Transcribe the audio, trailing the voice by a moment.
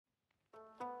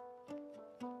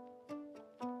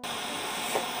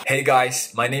Hey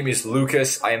guys, my name is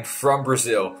Lucas, I am from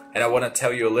Brazil, and I want to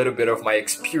tell you a little bit of my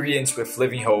experience with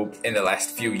Living Hope in the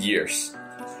last few years.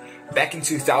 Back in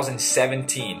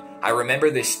 2017, I remember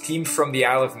this team from the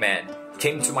Isle of Man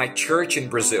came to my church in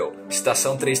Brazil,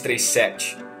 Estação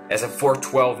 337, as a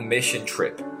 412 mission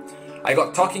trip. I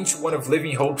got talking to one of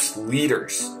Living Hope's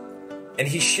leaders, and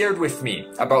he shared with me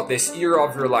about this Year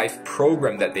of Your Life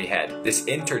program that they had, this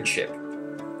internship.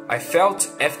 I felt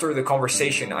after the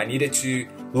conversation I needed to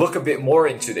look a bit more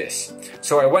into this.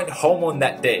 So I went home on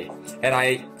that day and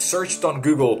I searched on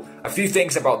Google a few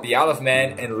things about the Isle of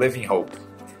Man and Living Hope.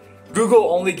 Google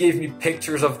only gave me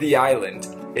pictures of the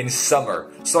island in summer,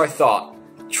 so I thought,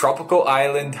 tropical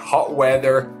island, hot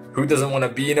weather, who doesn't want to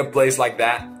be in a place like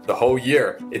that the whole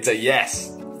year? It's a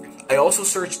yes. I also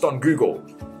searched on Google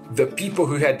the people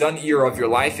who had done Year of Your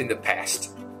Life in the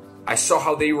past. I saw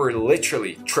how they were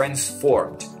literally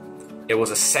transformed. It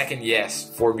was a second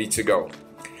yes for me to go.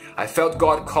 I felt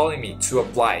God calling me to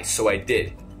apply, so I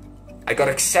did. I got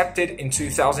accepted in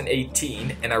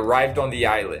 2018 and arrived on the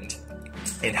island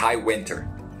in high winter.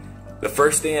 The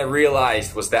first thing I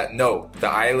realized was that no, the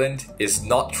island is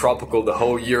not tropical the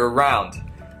whole year around,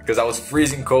 because I was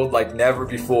freezing cold like never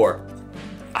before.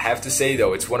 I have to say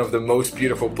though, it's one of the most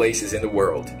beautiful places in the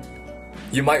world.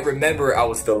 You might remember I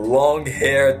was the long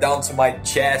hair down to my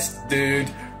chest dude,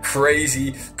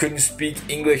 crazy, couldn't speak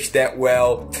English that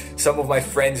well. Some of my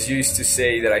friends used to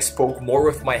say that I spoke more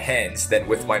with my hands than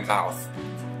with my mouth.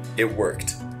 It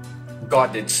worked.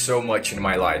 God did so much in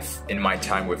my life, in my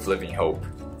time with Living Hope.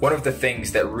 One of the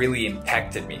things that really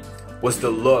impacted me was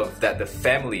the love that the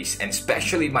families and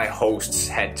especially my hosts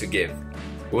had to give.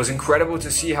 It was incredible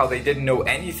to see how they didn't know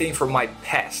anything from my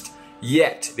past,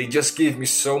 yet they just gave me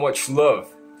so much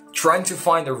love. Trying to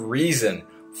find a reason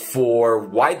for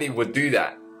why they would do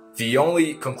that, the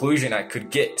only conclusion I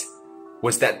could get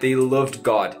was that they loved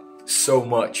God so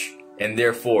much and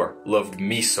therefore loved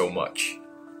me so much.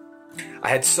 I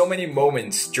had so many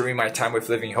moments during my time with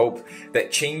Living Hope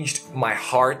that changed my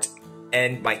heart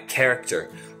and my character,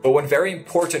 but one very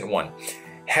important one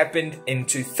happened in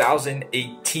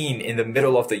 2018 in the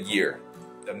middle of the year.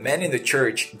 The men in the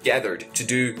church gathered to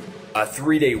do a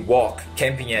 3-day walk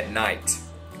camping at night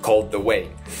called The Way.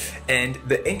 And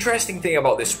the interesting thing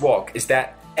about this walk is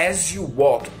that as you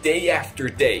walk day after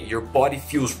day, your body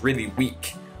feels really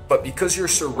weak. But because you're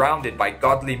surrounded by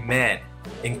godly men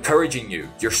encouraging you,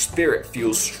 your spirit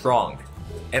feels strong.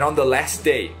 And on the last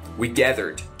day, we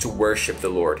gathered to worship the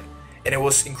Lord. And it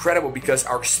was incredible because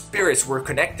our spirits were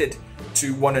connected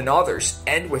to one another's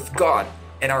and with God.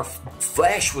 And our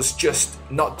flesh was just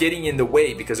not getting in the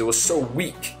way because it was so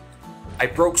weak. I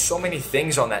broke so many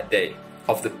things on that day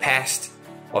of the past,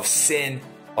 of sin,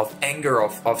 of anger,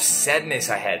 of sadness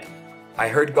I had. I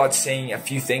heard God saying a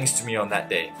few things to me on that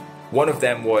day. One of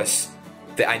them was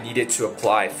that I needed to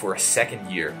apply for a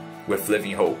second year with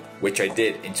Living Hope, which I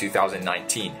did in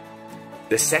 2019.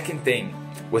 The second thing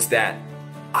was that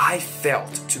I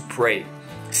felt to pray,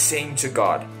 saying to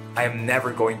God, I am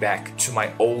never going back to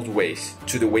my old ways,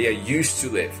 to the way I used to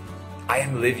live. I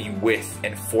am living with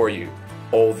and for you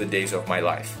all the days of my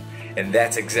life. And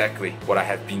that's exactly what I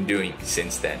have been doing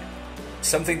since then.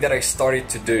 Something that I started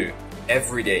to do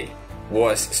every day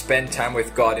was spend time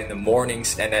with God in the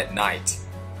mornings and at night.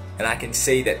 And I can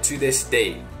say that to this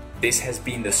day, this has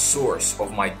been the source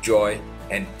of my joy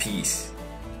and peace.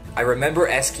 I remember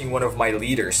asking one of my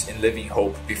leaders in Living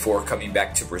Hope before coming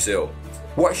back to Brazil,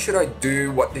 what should I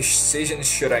do? What decisions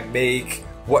should I make?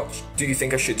 What do you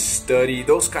think I should study?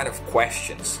 Those kind of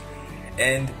questions.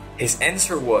 And his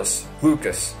answer was,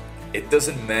 Lucas, it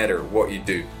doesn't matter what you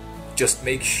do. Just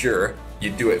make sure you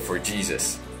do it for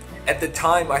Jesus. At the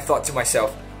time, I thought to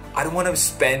myself, I don't want to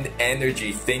spend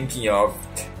energy thinking of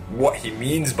what he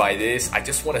means by this. I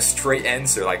just want a straight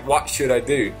answer, like what should I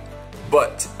do?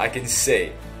 But I can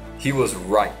say he was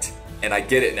right, and I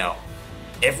get it now.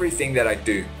 Everything that I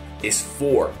do is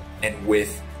for and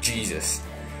with Jesus.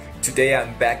 Today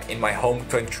I'm back in my home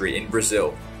country in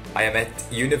Brazil. I am at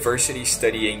university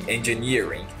studying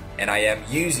engineering, and I am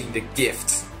using the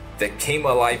gifts that came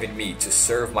alive in me to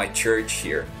serve my church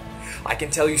here. I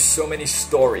can tell you so many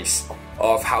stories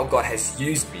of how God has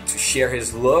used me to share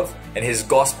His love and His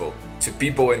gospel to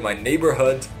people in my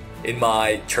neighborhood, in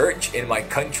my church, in my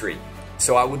country.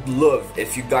 So I would love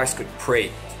if you guys could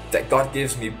pray that God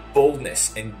gives me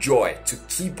boldness and joy to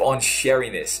keep on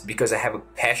sharing this, because I have a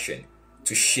passion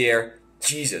to share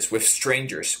Jesus with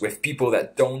strangers, with people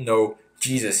that don't know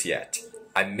Jesus yet.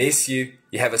 I miss you.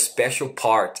 You have a special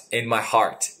part in my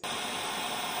heart.